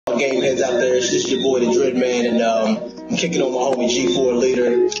game heads out there? It's just your boy, the Dreadman, and I'm kicking on my homie G4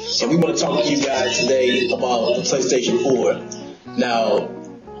 Leader. And we want to talk to you guys today about the PlayStation 4. Now,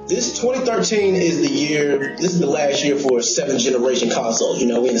 this 2013 is the year, this is the last year for 7th generation consoles. You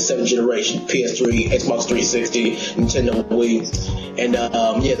know, we're in the 7th generation, PS3, Xbox 360, Nintendo Wii. And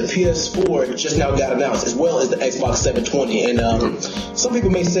the PS4 just now got announced, as well as the Xbox 720. And some people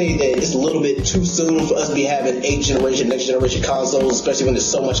may say that it's a little bit too soon for us to be having 8th generation, next generation consoles, especially when there's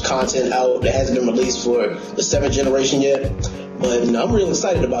so much content out that hasn't been released for the 7th generation yet. But I'm real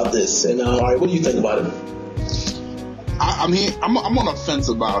excited about this. And all right, what do you think about it? I mean, I'm on the fence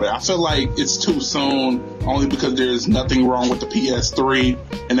about it. I feel like it's too soon, only because there's nothing wrong with the PS3,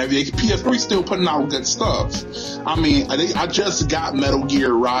 and the PS3 still putting out good stuff. I mean, I just got Metal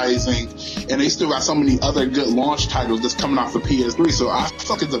Gear Rising, and they still got so many other good launch titles that's coming out for PS3, so I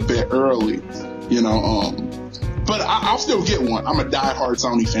feel like it's a bit early, you know. But I'll still get one. I'm a diehard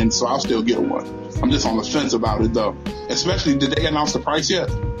Sony fan, so I'll still get one. I'm just on the fence about it, though. Especially, did they announce the price yet?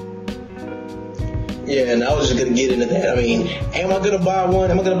 Yeah, and I was just going to get into that. I mean, am I going to buy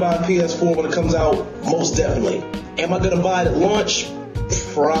one? Am I going to buy a PS4 when it comes out? Most definitely. Am I going to buy it at launch?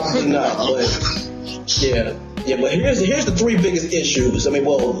 Probably not. But yeah, but here's the three biggest issues. I mean,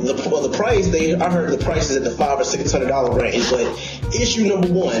 the price, I heard the price is at the $500 or $600 range. But issue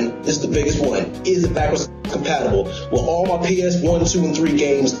number one, this is the biggest one, is it backwards compatible? Will all my PS1, 2, and 3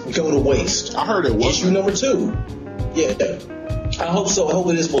 games go to waste? I heard it was. Issue number two, yeah. I hope so. I hope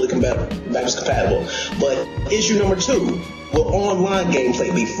it is fully backwards compatible. But issue number two, will online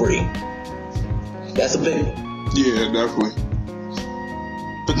gameplay be free? That's a big one. Yeah, definitely.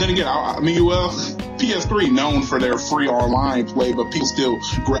 But then again, I mean, PS3 known for their free online play, but people still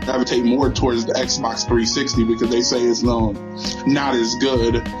gravitate more towards the Xbox 360 because they say it's not as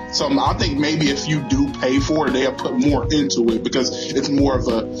good. So I think maybe if you do pay for it, they'll put more into it because it's more of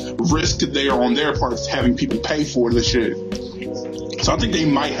a risk there on their part having people pay for the shit. So I think they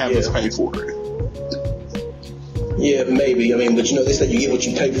might have us pay for it. Yeah, maybe. I mean, but they said you get what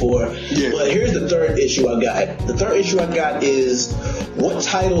you pay for. Yeah. But here's the third issue I got. The third issue I got is what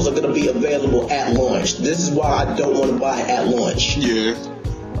titles are going to be available at launch. This is why I don't want to buy it at launch. Yeah.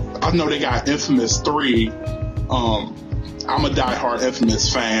 I know they got Infamous 3. I'm a diehard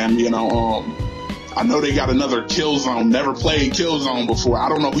Infamous fan, I know they got another Killzone. Never played Killzone before. I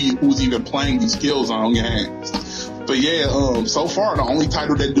don't know who's even playing these Killzone games. But yeah, so far the only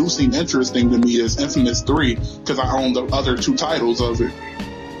title that do seem interesting to me is Infamous 3 because I own the other 2 titles of it.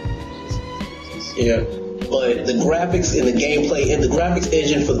 Yeah, but the graphics and the gameplay and the graphics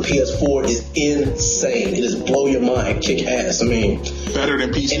engine for the PS4 is insane. It is blow your mind, kick ass. I mean, better than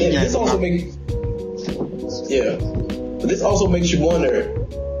PC and games. But this also makes you wonder: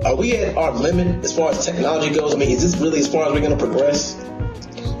 are we at our limit as far as technology goes? I mean, is this really as far as we're going to progress?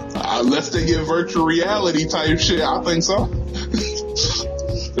 Unless they get virtual reality type shit, I think so.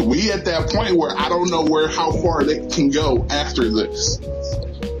 We at that point where I don't know how far they can go after this.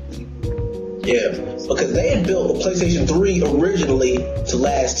 Yeah, because they had built the PlayStation 3 originally to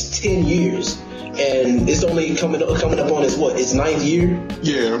last 10 years, and it's only coming up on its 9th year.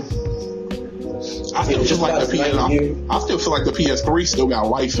 Yeah. I still feel like the PS3 still got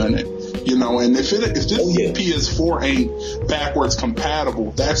life in it. And if this PS4 ain't backwards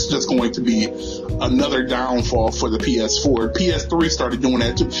compatible, that's just going to be another downfall for the PS4. PS3 started doing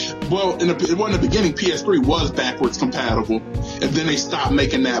that too. Well, in the beginning, PS3 was backwards compatible, and then they stopped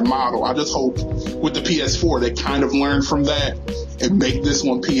making that model. I just hope with the PS4 they kind of learned from that and make this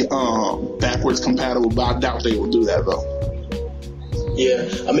one backwards compatible, but I doubt they will do that though. Yeah,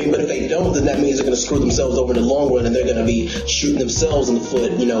 I mean, but if they don't, then that means they're going to screw themselves over in the long run, and they're going to be shooting themselves in the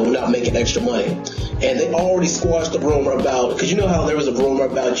foot, not making extra money. And they already squashed the rumor about, because you know how there was a rumor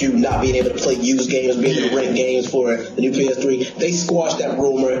about you not being able to play used games, being able to rent games for the new PS3. They squashed that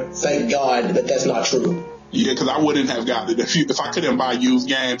rumor. Thank God that that's not true. Yeah, because I wouldn't have gotten it. If I couldn't buy used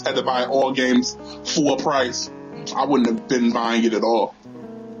games, had to buy all games full price, I wouldn't have been buying it at all.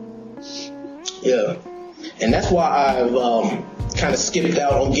 Yeah, and that's why I've kind of skipped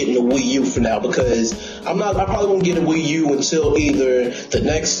out on getting a Wii U for now, because I probably won't get a Wii U until either the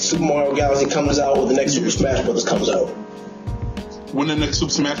next Super Mario Galaxy comes out or the next Super Smash Bros. Comes out. When the next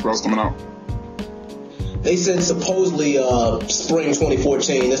Super Smash Bros. Coming out? They said supposedly spring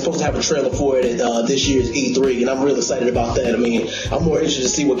 2014. They're supposed to have a trailer for it at this year's E3, and I'm real excited about that. I mean, I'm more interested to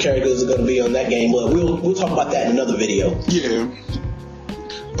see what characters are going to be on that game, but we'll talk about that in another video. Yeah.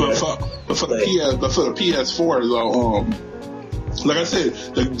 But for the PS4 though, like I said,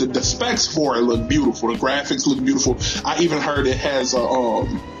 the specs for it look beautiful. The graphics look beautiful. I even heard it has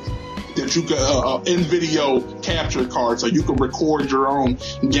they're that you could in-video capture card, so you can record your own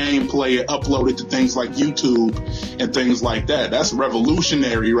gameplay and upload it to things like YouTube and things like that. That's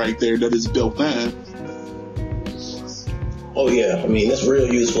revolutionary right there that is built in. Oh yeah, I mean that's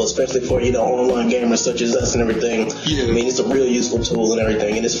real useful, especially for online gamers such as us and everything. Yeah. I mean it's a real useful tool and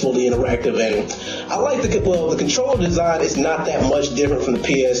everything, and it's fully interactive. And I like the controller design is not that much different from the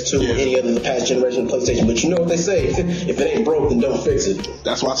PS2 or any other the past generation of PlayStation. But you know what they say: if it ain't broke, then don't fix it.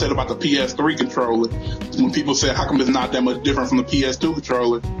 That's what I said about the PS3 controller. When people say, "How come it's not that much different from the PS2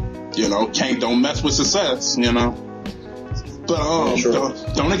 controller?" Don't mess with success. But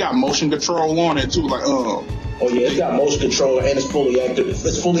don't they got motion control on it too? Like Oh yeah, it's got motion controller and it's fully active.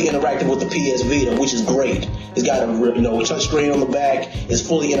 It's fully interactive with the PS Vita, which is great. It's got a touch screen on the back. It's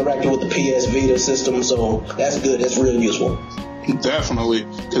fully interactive with the PS Vita system, so that's good. That's real useful. Definitely,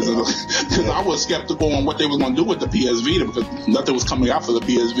 because I was skeptical on what they was going to do with the PS Vita because nothing was coming out for the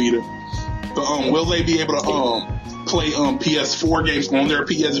PS Vita. But will they be able to play PS4 games on their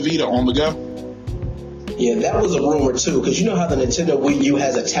PS Vita on the go? Yeah, that was a rumor too, because you know how the Nintendo Wii U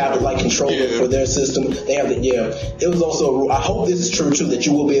has a tablet-like controller for their system. They have it was also. I hope this is true too, that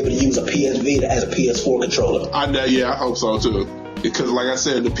you will be able to use a PS Vita as a PS4 controller. I hope so too, because like I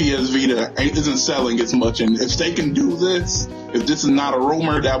said, the PS Vita isn't selling as much, and if they can do this, if this is not a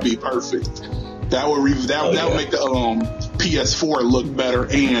rumor, that'll be perfect. That would make the PS4 look better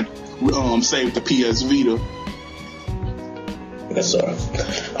and save the PS Vita. Yes, sir.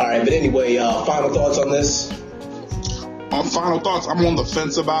 All right, but anyway, final thoughts on this? Final thoughts, I'm on the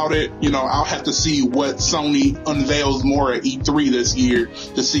fence about it. I'll have to see what Sony unveils more at E3 this year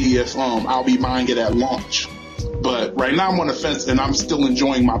to see if I'll be buying it at launch. But right now I'm on the fence and I'm still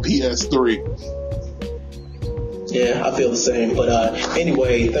enjoying my PS3. Yeah, I feel the same. But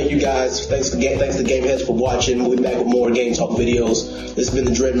anyway, thank you guys. Thanks to Gameheads for watching. We'll be back with more Game Talk videos. This has been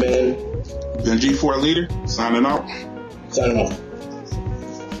the Dreadman. Been G4 Leader, signing out. Signing off.